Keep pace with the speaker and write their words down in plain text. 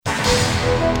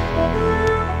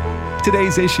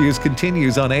Today's Issues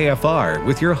continues on AFR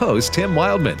with your host, Tim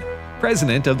Wildman,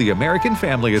 president of the American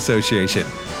Family Association.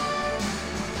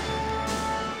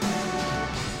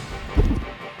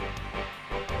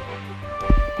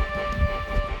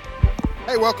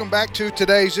 Hey, welcome back to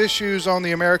Today's Issues on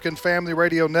the American Family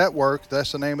Radio Network.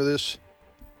 That's the name of this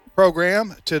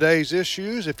program, Today's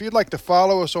Issues. If you'd like to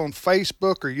follow us on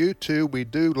Facebook or YouTube, we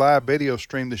do live video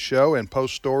stream the show and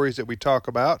post stories that we talk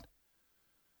about.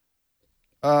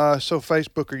 So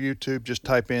Facebook or YouTube, just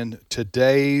type in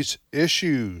Today's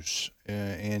Issues,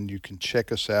 and you can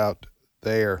check us out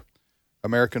there.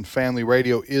 American Family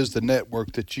Radio is the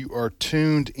network that you are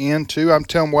tuned into. I'm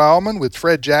Tim Wildman with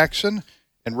Fred Jackson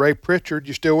and Ray Pritchard.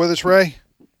 You still with us, Ray?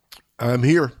 I'm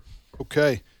here.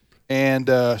 Okay. And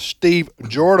Steve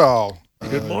Jordahl.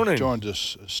 Good morning. Joins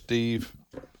us, Steve.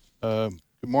 Good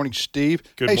morning, Steve.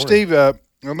 Good morning. Steve,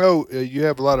 I know you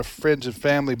have a lot of friends and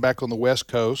family back on the West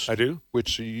Coast. I do.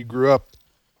 Which you grew up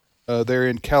there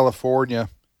in California,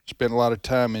 spent a lot of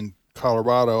time in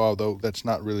Colorado, although that's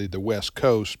not really the West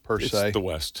Coast per se. It's the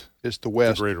West. It's the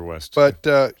West. The greater West. But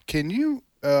can you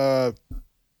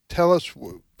tell us,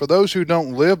 for those who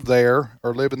don't live there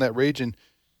or live in that region,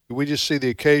 we just see the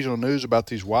occasional news about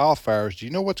these wildfires. Do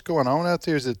you know what's going on out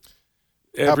there?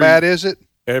 How bad is it?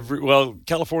 Well,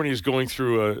 California is going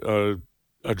through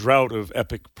a drought of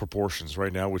epic proportions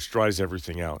right now, which dries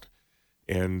everything out.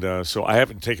 And so I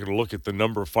haven't taken a look at the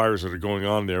number of fires that are going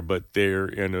on there, but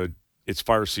it's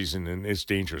fire season and it's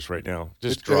dangerous right now.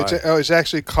 Just dry. It's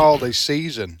actually called a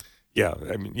season. Yeah,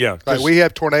 I mean, yeah. Like we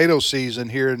have tornado season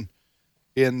here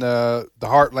in the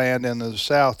heartland and the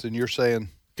South, and you're saying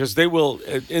because they will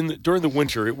during the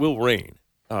winter it will rain.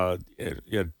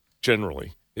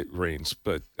 Generally it rains,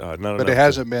 but not enough. But it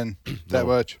hasn't been that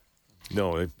much.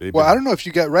 No. I don't know if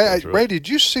you got Ray. Did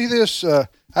you see this?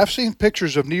 I've seen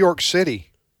pictures of New York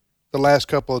City the last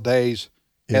couple of days,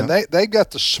 and they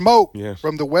got the smoke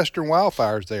from the western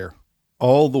wildfires there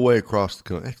all the way across the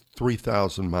country,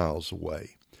 3,000 miles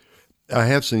away. I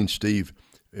have seen, Steve.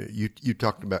 You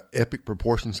talked about epic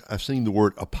proportions. I've seen the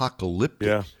word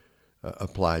apocalyptic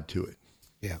applied to it.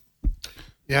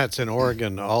 Yeah, it's in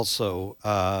Oregon also.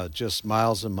 Just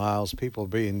miles and miles, people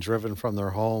being driven from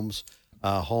their homes,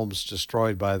 homes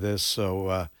destroyed by this.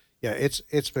 So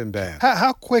it's been bad.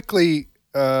 How quickly,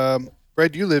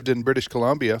 Fred? You lived in British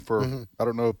Columbia for I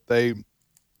don't know if they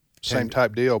same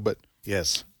type deal, but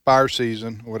yes, fire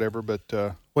season, whatever.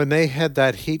 But when they had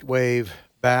that heat wave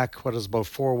back, about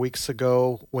 4 weeks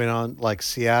ago, went on like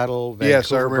Seattle, Vancouver,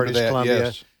 yes, I remember British that. Columbia.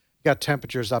 Yes. Got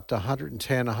temperatures up to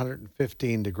 110,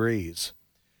 115 degrees.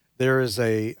 There is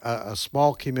a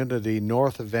small community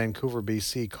north of Vancouver,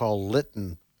 BC called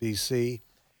Lytton, BC,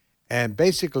 and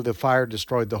basically the fire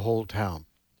destroyed the whole town.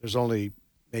 There's only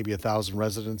maybe 1,000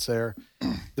 residents there.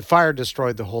 The fire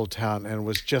destroyed the whole town, and it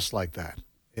was just like that.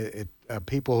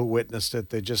 People who witnessed it,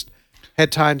 they just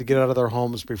had time to get out of their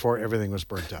homes before everything was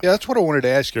burnt up. Yeah, that's what I wanted to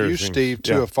ask you, Steve,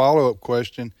 too. A follow-up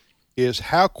question is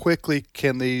how quickly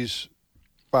can these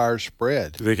fires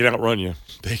spread? They can outrun you.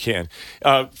 They can.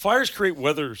 Fires create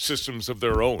weather systems of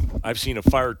their own. I've seen a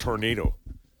fire tornado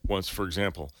once, for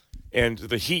example, and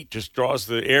the heat just draws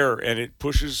the air and it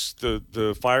pushes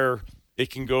the fire. It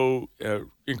can go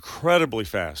incredibly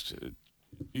fast.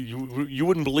 You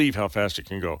wouldn't believe how fast it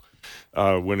can go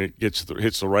when it hits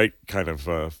the right kind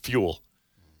of fuel.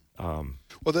 Well,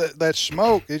 that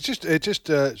smoke, it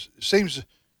just seems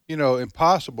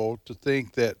impossible to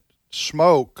think that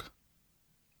smoke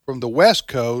from the West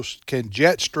Coast can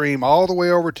jet stream all the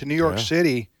way over to New York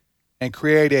City and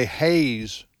create a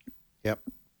haze. Yep.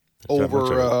 Over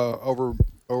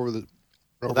the.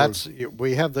 Well,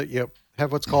 we have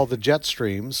what's called the jet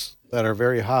streams that are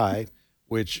very high,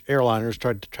 which airliners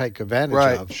try to take advantage of.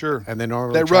 Right, sure. And they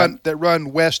normally that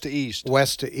run west to east.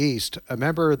 West to east.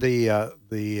 Remember the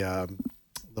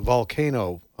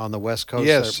volcano on the West Coast?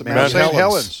 Yes, Mount St.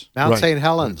 Helens. Mount St.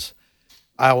 Helens.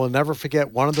 I will never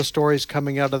forget one of the stories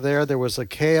coming out of there. There was a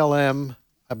KLM,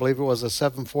 I believe it was a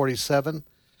 747,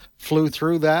 flew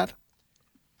through that,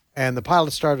 and the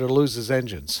pilot started to lose his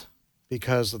engines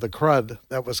because of the crud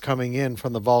that was coming in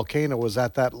from the volcano was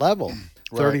at that level,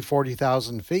 30,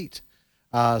 40,000 feet.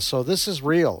 So this is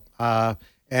real.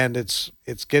 And it's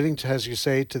getting to, as you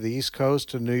say, to the East Coast,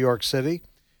 to New York City,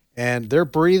 and they're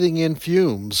breathing in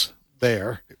fumes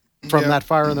there from that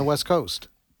fire on the West Coast.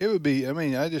 It would be,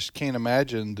 I just can't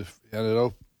imagine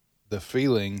the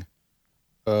feeling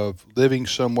of living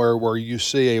somewhere where you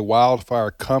see a wildfire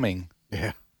coming.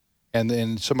 Yeah. And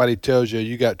then somebody tells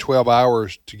you got 12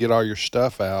 hours to get all your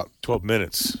stuff out. 12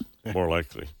 minutes, more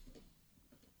likely.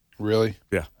 Really?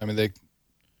 Yeah.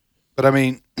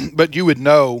 But you would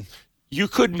know You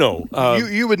could know.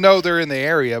 You would know they're in the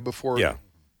area before. Yeah.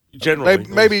 Generally.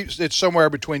 Maybe it's somewhere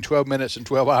between 12 minutes and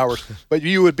 12 hours, but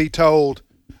you would be told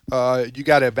you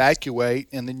got to evacuate,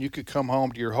 and then you could come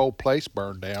home to your whole place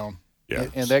burned down. Yeah.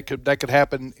 And that could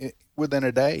happen within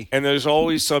a day. And there's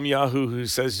always some Yahoo who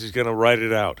says he's going to write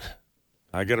it out.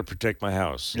 I got to protect my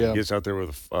house. Yeah. He gets out there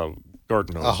with a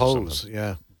garden hose. A or hose,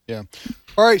 something. yeah.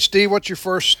 All right, Steve, what's your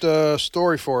first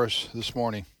story for us this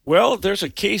morning? Well, there's a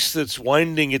case that's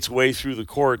winding its way through the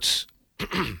courts.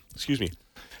 Excuse me.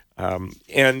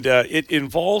 And it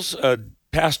involves a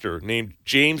pastor named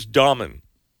James Dahman.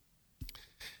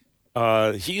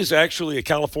 He is actually a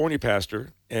California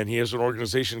pastor, and he has an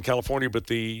organization in California, but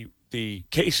the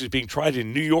case is being tried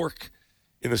in New York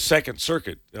in the Second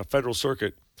Circuit, Federal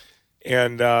Circuit.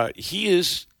 And he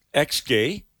is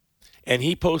ex-gay, and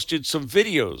he posted some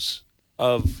videos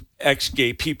of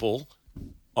ex-gay people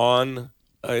on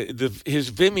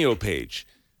his Vimeo page.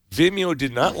 Vimeo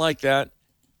did not like that.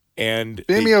 And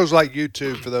Vimeo's like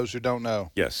YouTube, for those who don't know.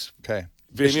 Yes. Okay.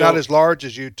 Vimeo, it's not as large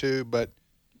as YouTube, but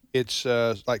it's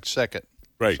like second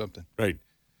right, or something. Right.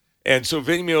 And so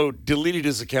Vimeo deleted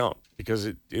his account because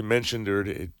it mentioned or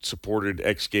it supported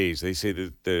ex-gays. They say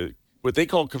that what they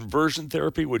call conversion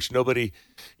therapy, which nobody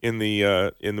in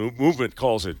the movement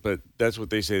calls it, but that's what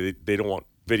they say. They don't want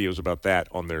videos about that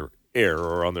on their air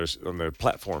or on their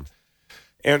platform.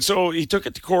 And so he took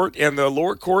it to court, and the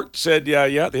lower court said,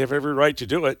 yeah, they have every right to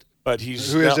do it. But Who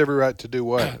has every right to do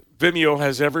what? Vimeo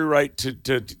has every right to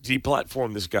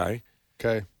deplatform this guy.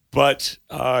 Okay. But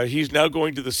he's now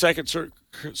going to the Second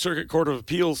Circuit Court of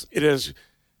Appeals. It has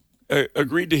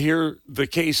agreed to hear the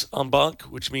case en banc,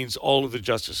 which means all of the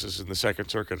justices in the Second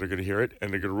Circuit are going to hear it,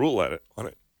 and they're going to rule on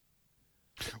it.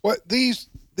 What the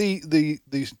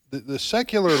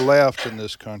secular left in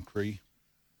this country,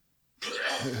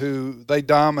 who they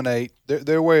dominate,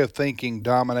 their way of thinking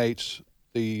dominates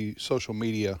the social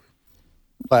media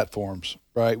platforms,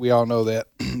 right? We all know that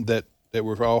that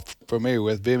we're all familiar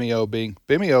with.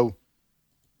 Vimeo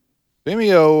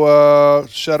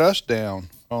shut us down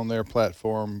on their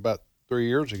platform about 3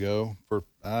 years ago for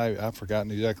I've forgotten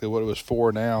exactly what it was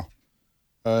for now.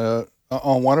 On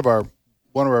one of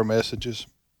our messages,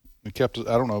 we kept.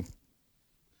 I don't know.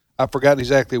 I've forgotten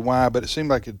exactly why, but it seemed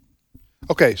like it.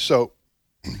 Okay, so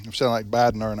I'm sounding like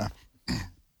Biden, aren't I?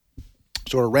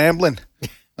 Sort of rambling.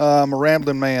 I'm a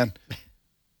rambling man.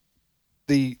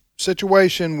 The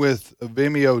situation with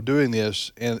Vimeo doing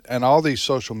this and all these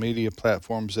social media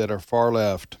platforms that are far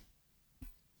left,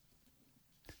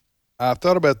 I've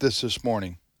thought about this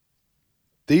morning.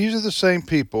 These are the same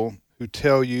people who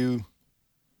tell you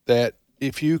that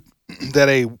that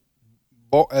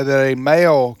a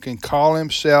male can call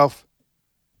himself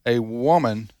a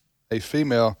woman, a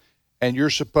female, and you're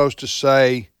supposed to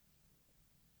say,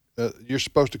 you're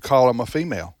supposed to call him a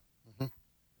female. Mm-hmm.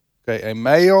 Okay, a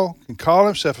male can call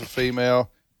himself a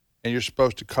female, and you're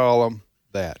supposed to call him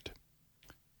that,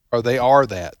 or they are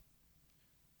that.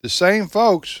 The same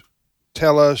folks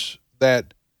tell us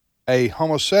that a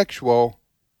homosexual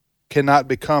cannot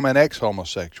become an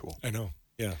ex-homosexual. I know,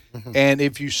 yeah. Mm-hmm. And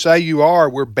if you say you are,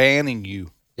 we're banning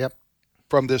you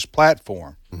from this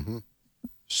platform. Mm-hmm.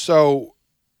 So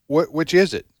which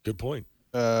is it? Good point.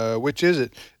 Which is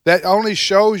it? That only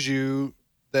shows you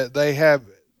that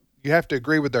you have to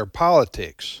agree with their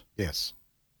politics. Yes.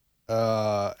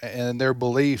 And their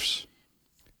beliefs.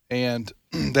 And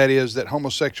that is that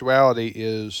homosexuality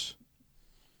is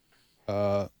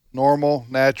normal,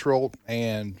 natural,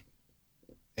 and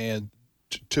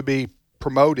to be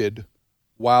promoted,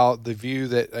 while the view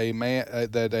that a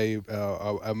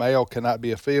male cannot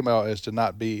be a female is to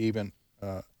not be even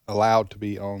allowed to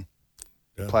be on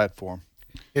the platform.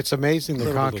 It's amazing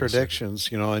the contradictions,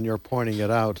 and you're pointing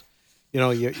it out.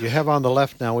 You have on the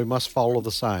left now, we must follow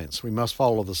the science. We must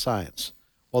follow the science.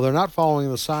 Well, they're not following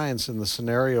the science in the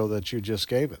scenario that you just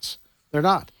gave us. They're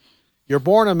not. You're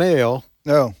born a male.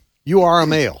 No. You are a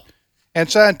male. And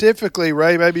scientifically,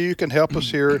 Ray, maybe you can help us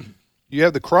here. You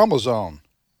have the chromosome.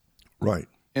 Right.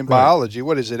 In biology.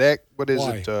 What is it? What is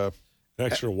Y. it?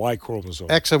 Extra Y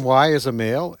chromosome. X and Y is a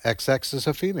male. XX is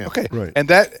a female. Okay. Right. And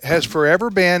that has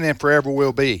forever been and forever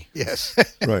will be. Yes.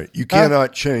 Right. You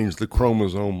cannot change the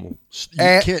chromosomal. You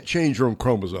can't change your own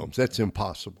chromosomes. That's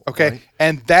impossible. Okay. Right?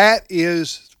 And that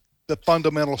is the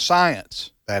fundamental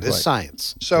science. That is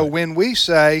science. So when we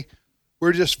say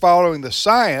we're just following the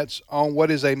science on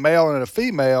what is a male and a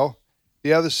female,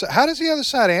 the other side, how does the other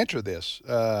side answer this?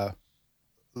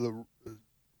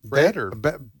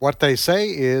 What they say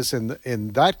is, in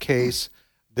that case,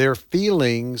 their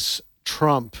feelings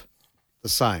trump the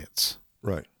science.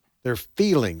 Right. Their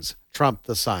feelings trump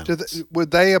the silence.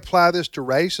 Would they apply this to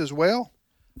race as well?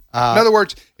 In other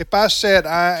words, if I said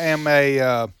I am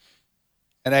an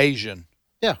Asian,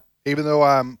 yeah, even though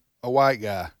I'm a white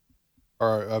guy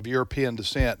or of European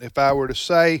descent, if I were to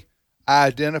say I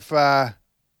identify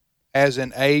as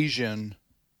an Asian,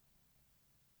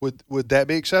 would that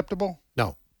be acceptable?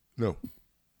 No.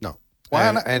 Why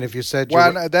and, not? And if you said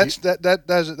why not? That's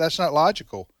not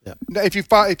logical. Yeah.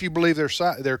 If you believe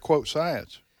their quote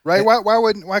science, right?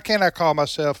 Why can't I call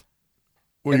myself?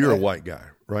 Well, you're a white guy,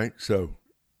 right? So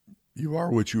you are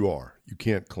what you are. You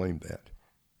can't claim that,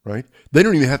 right? They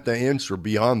don't even have to answer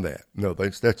beyond that. No,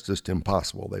 that's just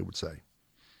impossible, they would say.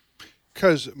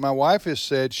 Because my wife has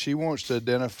said she wants to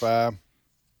identify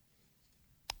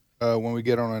when we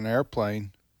get on an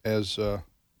airplane as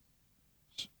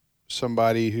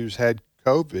somebody who's had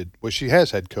COVID. Well, she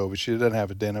has had COVID. She doesn't have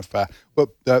identify. But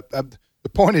the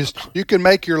point is, you can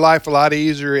make your life a lot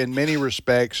easier in many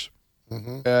respects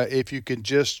if you can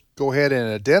just go ahead and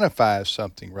identify as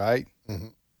something, right? Mm-hmm.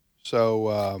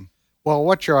 So, well,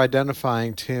 what you're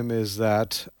identifying, Tim, is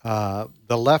that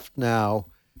the left now,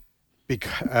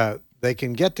 they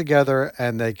can get together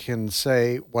and they can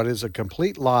say what is a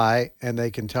complete lie, and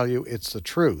they can tell you it's the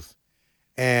truth.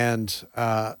 And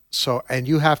and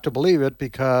you have to believe it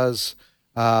because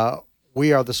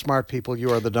we are the smart people,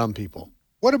 you are the dumb people.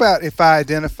 What about if I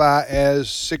identify as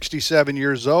 67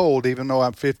 years old, even though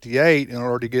I'm 58, in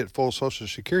order to get full Social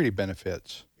Security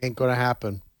benefits? Ain't going to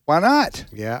happen. Why not?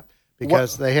 Yeah,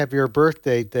 because they have your birth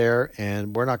date there,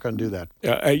 and we're not going to do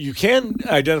that. You can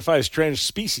identify as trans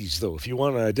species, though. If you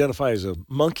want to identify as a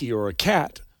monkey or a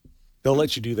cat, they'll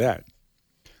let you do that.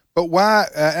 But why?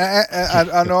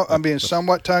 I know I'm being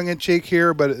somewhat tongue-in-cheek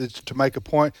here, but it's to make a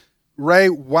point. Ray,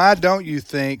 why don't you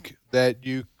think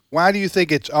why do you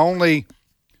think it's only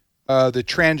the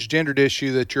transgendered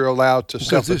issue that you're allowed to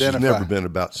self-identify? This has never been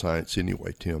about science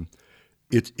anyway, Tim.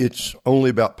 It's only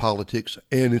about politics,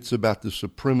 and it's about the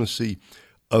supremacy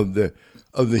of the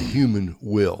human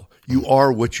will. You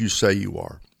are what you say you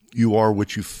are. You are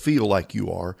what you feel like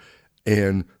you are,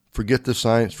 and forget the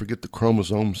science, forget the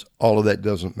chromosomes. All of that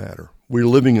doesn't matter. We're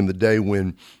living in the day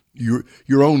when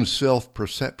your own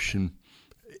self-perception,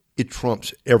 it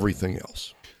trumps everything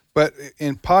else. But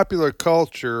in popular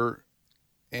culture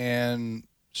and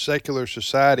secular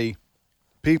society,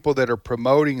 people that are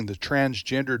promoting the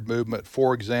transgendered movement,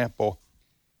 for example,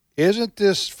 isn't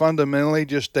this fundamentally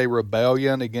just a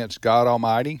rebellion against God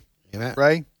Almighty? Amen.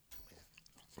 Ray?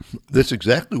 That's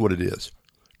exactly what it is.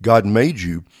 God made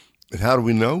you, and how do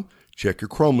we know? Check your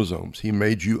chromosomes. He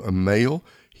made you a male.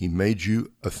 He made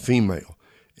you a female.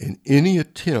 And any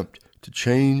attempt to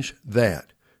change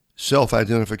that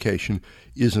self-identification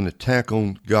is an attack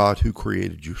on God who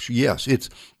created you. So yes,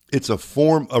 it's a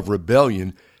form of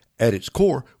rebellion at its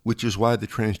core, which is why the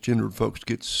transgendered folks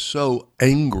get so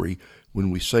angry when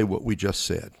we say what we just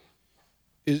said.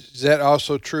 Is that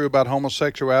also true about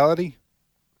homosexuality?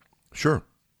 Sure,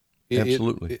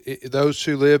 absolutely. Those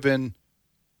who live in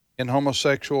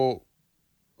homosexual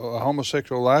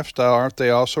lifestyle, aren't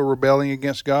they also rebelling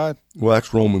against God? Well,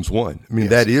 that's Romans 1. I mean, Yes.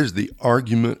 That is the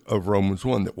argument of Romans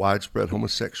 1, that widespread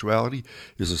homosexuality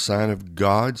is a sign of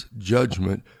God's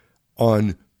judgment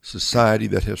on society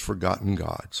that has forgotten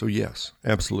God. So yes,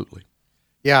 absolutely.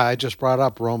 Yeah, I just brought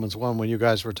up Romans 1 when you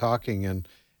guys were talking, and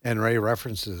Ray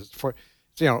references for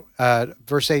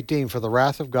verse 18, for the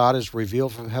wrath of God is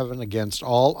revealed from heaven against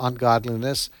all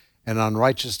ungodliness and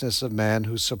unrighteousness of man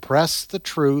who suppress the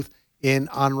truth in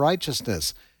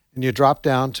unrighteousness. And you drop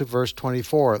down to verse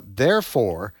 24.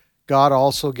 Therefore, God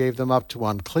also gave them up to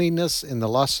uncleanness in the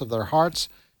lusts of their hearts,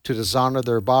 to dishonor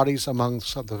their bodies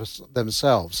amongst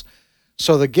themselves.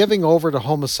 So the giving over to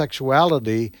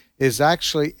homosexuality is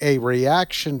actually a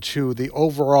reaction to the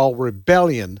overall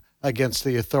rebellion against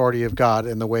the authority of God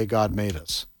and the way God made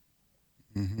us.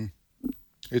 Mm-hmm.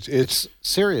 It's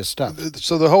serious stuff.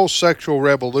 So the whole sexual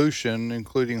revolution,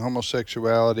 including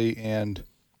homosexuality and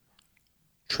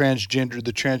the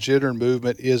transgender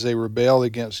movement, is a rebel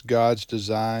against God's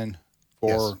design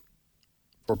for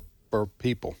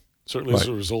people. Certainly as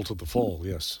a result of the fall,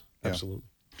 yes, absolutely.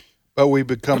 But we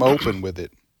become open with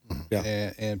it.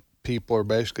 Yeah. And people are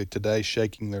basically today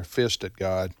shaking their fist at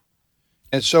God.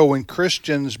 And so when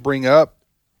Christians bring up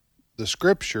the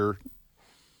scripture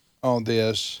on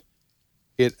this,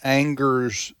 it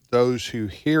angers those who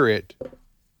hear it,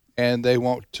 and they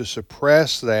want to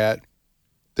suppress that.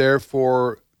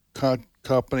 Therefore,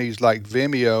 companies like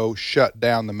Vimeo shut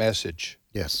down the message.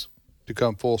 Yes. To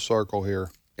come full circle here.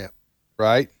 Yeah.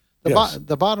 Right?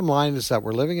 The bottom line is that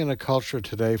we're living in a culture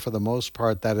today, for the most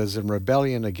part, that is in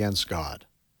rebellion against God.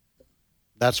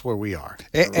 That's where we are.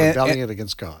 And Rebellion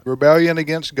against God. Rebellion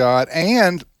against God.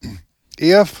 And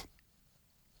if,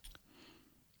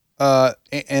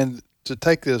 and to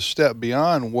take this step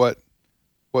beyond what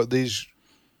a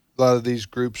lot of these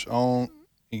groups own,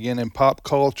 again, in pop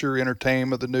culture,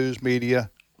 entertainment, the news media,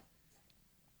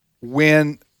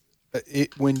 when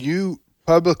you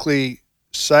publicly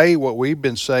say what we've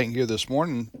been saying here this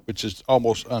morning, which is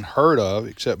almost unheard of,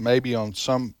 except maybe on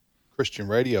some Christian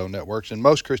radio networks, and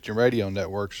most Christian radio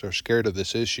networks are scared of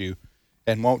this issue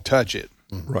and won't touch it.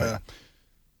 Right.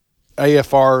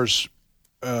 AFR's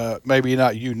maybe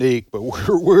not unique, but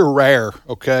we're rare,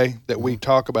 okay, that we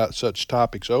talk about such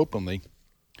topics openly.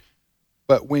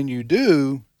 But when you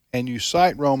do, and you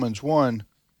cite Romans 1,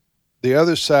 the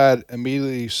other side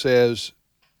immediately says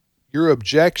your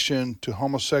objection to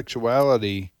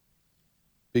homosexuality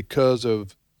because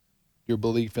of your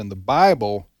belief in the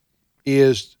Bible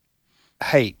is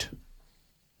hate,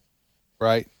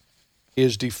 right?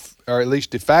 Or at least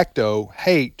de facto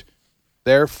hate.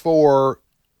 Therefore,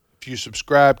 if you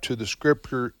subscribe to the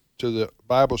Scripture, to the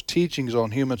Bible's teachings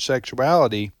on human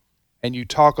sexuality, and you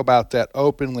talk about that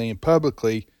openly and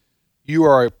publicly, you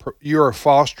are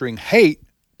fostering hate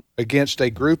against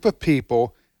a group of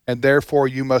people, and therefore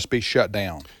you must be shut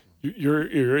down. Your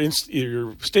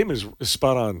statement is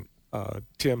spot on,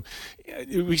 Tim.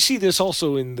 We see this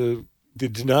also in the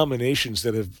denominations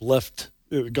that have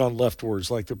gone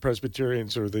leftwards, like the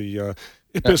Presbyterians or the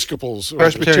Episcopals.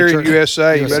 Presbyterian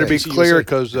USA, you better be USA. clear,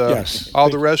 because Yes. all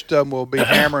the rest of them will be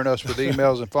hammering us with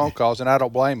emails and phone calls, and I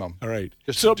don't blame them. All right.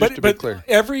 Just to be clear.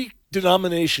 Every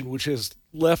denomination which has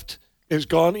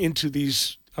gone into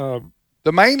these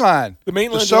The mainline,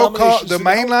 denominations, the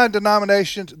mainline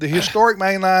denominations, the historic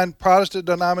mainline Protestant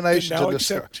denominations, now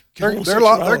accept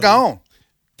homosexuality. they're gone.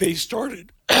 They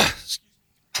started.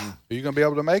 Are you going to be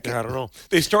able to make it? I don't know.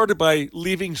 They started by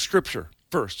leaving Scripture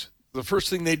first. The first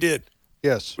thing they did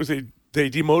Yes. was they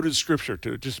demoted Scripture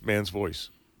to just man's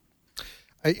voice.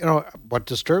 What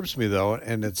disturbs me, though,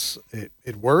 and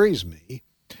it worries me,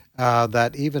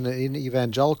 that even in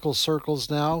evangelical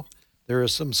circles now, there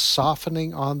is some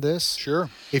softening on this. Sure.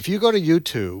 If you go to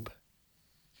YouTube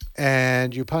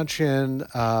and you punch in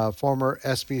former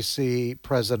SBC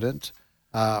president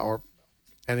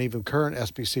and even current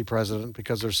SBC president,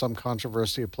 because there's some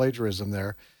controversy of plagiarism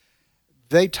there,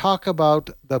 they talk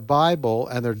about the Bible,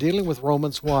 and they're dealing with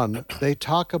Romans 1. They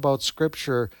talk about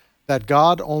Scripture that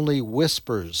God only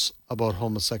whispers about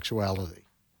homosexuality.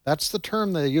 That's the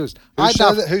term they used. Who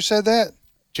said that?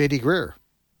 J.D. Greer,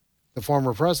 the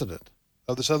former president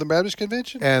of the Southern Baptist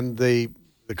Convention. And the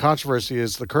controversy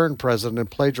is the current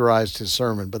president plagiarized his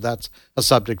sermon, but that's a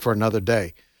subject for another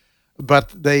day.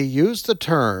 But they used the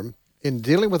term in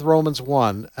dealing with Romans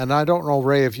 1, and I don't know,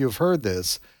 Ray, if you've heard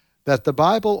this, that the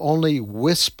Bible only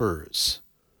whispers.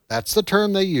 That's the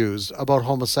term they used about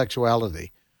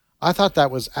homosexuality. I thought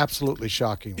that was absolutely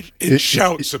shocking. It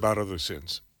shouts about other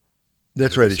sins.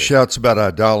 That's right. It shouts about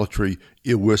idolatry.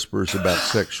 It whispers about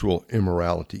sexual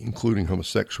immorality, including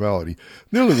homosexuality.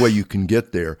 The only way you can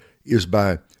get there is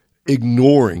by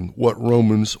ignoring what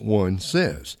Romans 1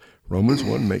 says. Romans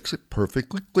 1 makes it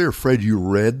perfectly clear. Fred, you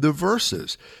read the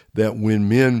verses that when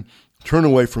men turn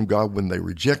away from God, when they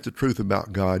reject the truth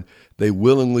about God, they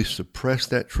willingly suppress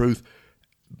that truth.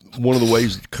 One of the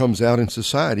ways it comes out in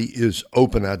society is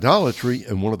open idolatry,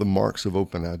 and one of the marks of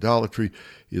open idolatry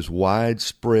is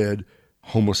widespread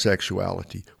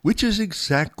homosexuality, which is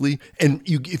exactly, and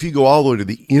if you go all the way to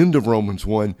the end of Romans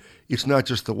 1, it's not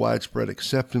just the widespread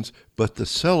acceptance, but the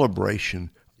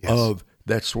celebration of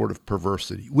that sort of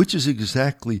perversity, which is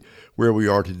exactly where we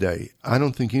are today. I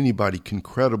don't think anybody can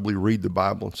credibly read the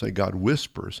Bible and say God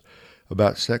whispers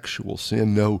about sexual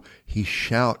sin. No, he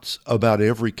shouts about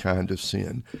every kind of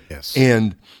sin. Yes.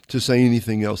 And to say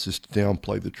anything else is to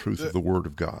downplay the truth of the Word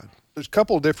of God. There's a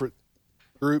couple of different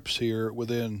groups here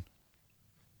within,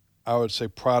 I would say,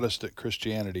 Protestant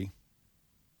Christianity.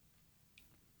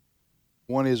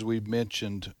 One is, we've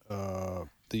mentioned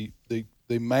the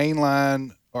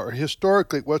mainline, or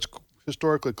what's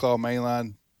historically called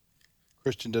mainline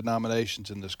Christian denominations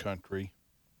in this country.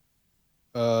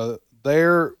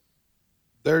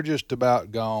 They're just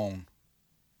about gone.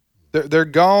 They're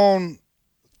gone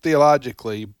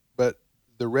theologically, but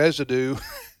the residue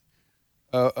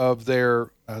of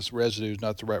their residue is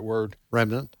not the right word.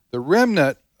 Remnant. The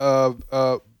remnant of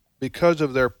because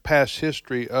of their past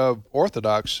history of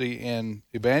orthodoxy and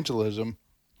evangelism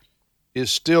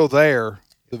is still there.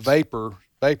 The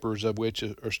vapors of which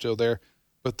are still there,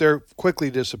 but they're quickly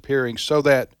disappearing, so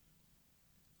that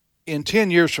in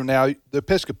 10 years from now, the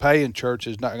Episcopalian Church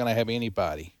is not going to have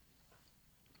anybody.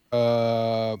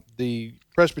 The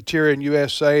Presbyterian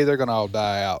USA, they're going to all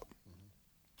die out.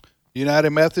 United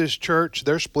Methodist Church,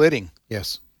 they're splitting.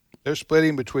 Yes. They're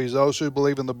splitting between those who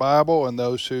believe in the Bible and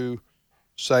those who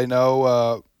say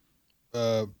no.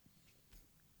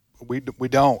 We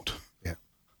don't. Yeah.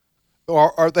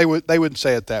 Or they wouldn't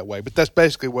say it that way, but that's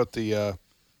basically what the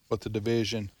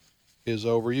division is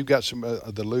over. You've got some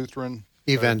the Lutheran,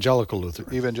 Evangelical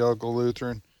Lutheran. Evangelical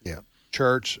Lutheran, Yeah.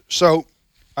 Church. So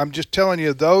I'm just telling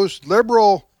you, those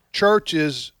liberal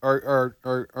churches are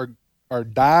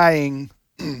dying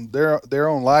their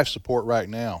own life support right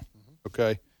now.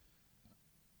 Okay.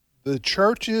 The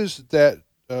churches that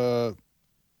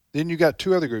then you got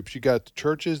two other groups. You got the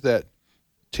churches that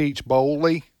teach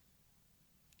boldly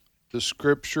the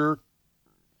Scripture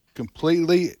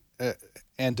completely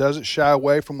and doesn't shy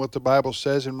away from what the Bible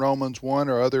says in Romans 1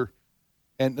 or other.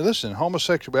 And listen,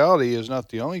 homosexuality is not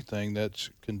the only thing that's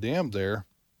condemned there.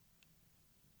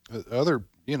 Other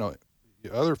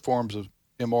forms of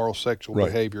immoral sexual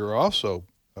behavior are also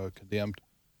condemned.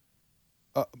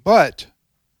 But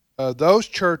those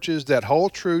churches that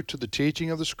hold true to the teaching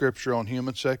of the Scripture on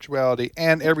human sexuality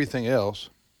and everything else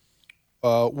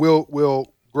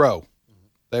will grow.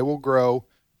 They will grow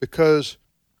because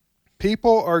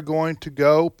people are going to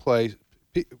go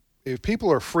if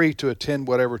people are free to attend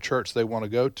whatever church they want to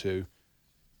go to,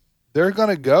 they're going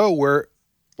to go where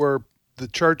the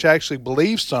church actually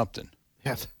believes something.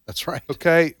 Yeah, that's right.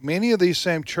 Okay, many of these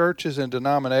same churches and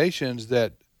denominations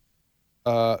that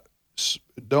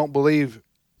don't believe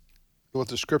what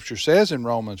the Scripture says in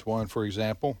Romans 1, for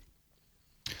example,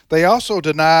 they also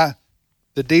deny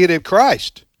the deity of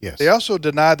Christ. Yes. They also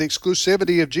deny the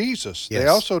exclusivity of Jesus. Yes. They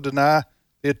also deny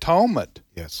the atonement.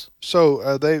 Yes.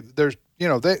 So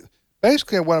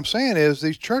basically what I'm saying is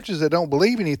these churches that don't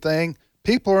believe anything,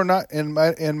 people are not in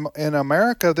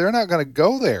America. They're not going to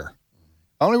go there.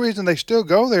 The only reason they still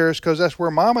go there is because that's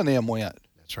where Mom and them went.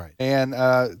 That's right. And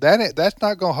that's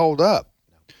not going to hold up.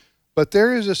 No. But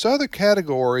there is this other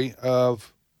category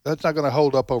of that's not going to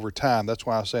hold up over time. That's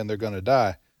why I'm saying they're going to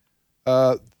die.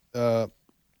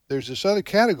 There's this other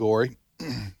category,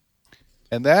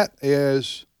 and that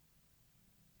is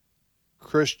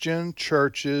Christian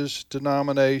churches,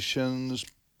 denominations,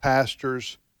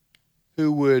 pastors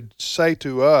who would say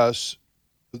to us,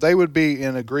 they would be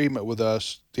in agreement with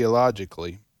us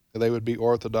theologically. They would be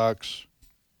Orthodox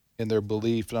in their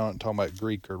belief. I'm not talking about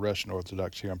Greek or Russian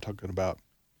Orthodox here. I'm talking about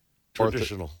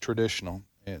traditional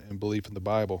and belief in the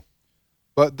Bible.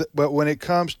 But when it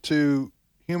comes to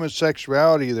human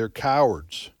sexuality, they're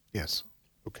cowards. Yes.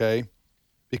 Okay?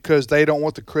 Because they don't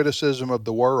want the criticism of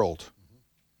the world.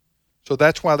 So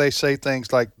that's why they say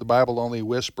things like the Bible only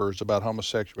whispers about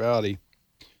homosexuality.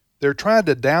 They're trying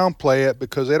to downplay it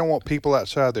because they don't want people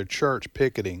outside their church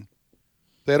picketing.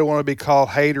 They don't want to be called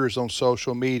haters on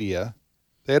social media.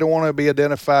 They don't want to be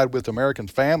identified with American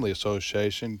Family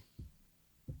Association,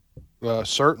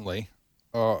 certainly.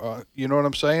 You know what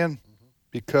I'm saying?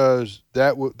 Because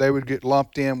they would get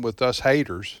lumped in with us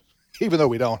haters, even though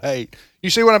we don't hate. You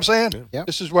see what I'm saying? Yeah. Yep.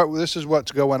 This is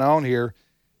what's going on here.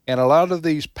 And a lot of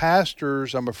these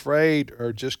pastors, I'm afraid,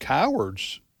 are just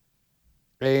cowards.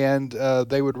 And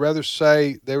they would rather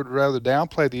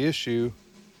downplay the issue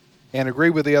and agree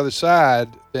with the other side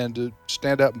than to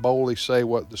stand up and boldly say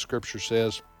what the Scripture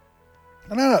says.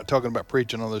 And I'm not talking about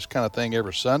preaching on this kind of thing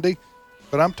every Sunday,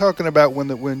 but I'm talking about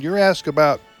when you're asked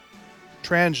about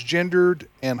transgendered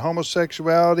and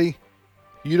homosexuality,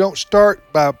 you don't start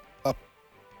by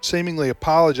seemingly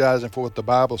apologizing for what the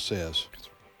Bible says.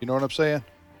 You know what I'm saying?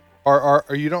 Or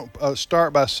you don't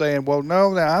start by saying, well,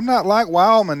 no, I'm not like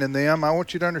Wildman and them. I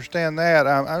want you to understand that.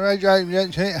 And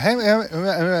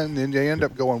then you end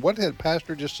up going, what did the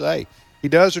pastor just say? He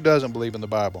does or doesn't believe in the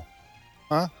Bible?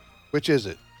 Huh? Which is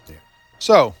it? Yeah.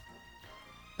 So,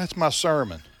 that's my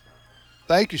sermon.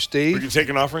 Thank you, Steve. We can take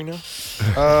an offering now?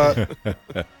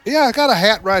 Yeah, I got a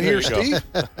hat right There here, you go.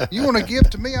 Steve. You want to give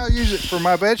to me? I'll use it for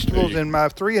my vegetables and my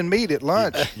 3 and meat at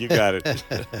lunch. You got it.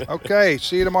 Okay,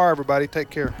 see you tomorrow, everybody. Take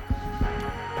care.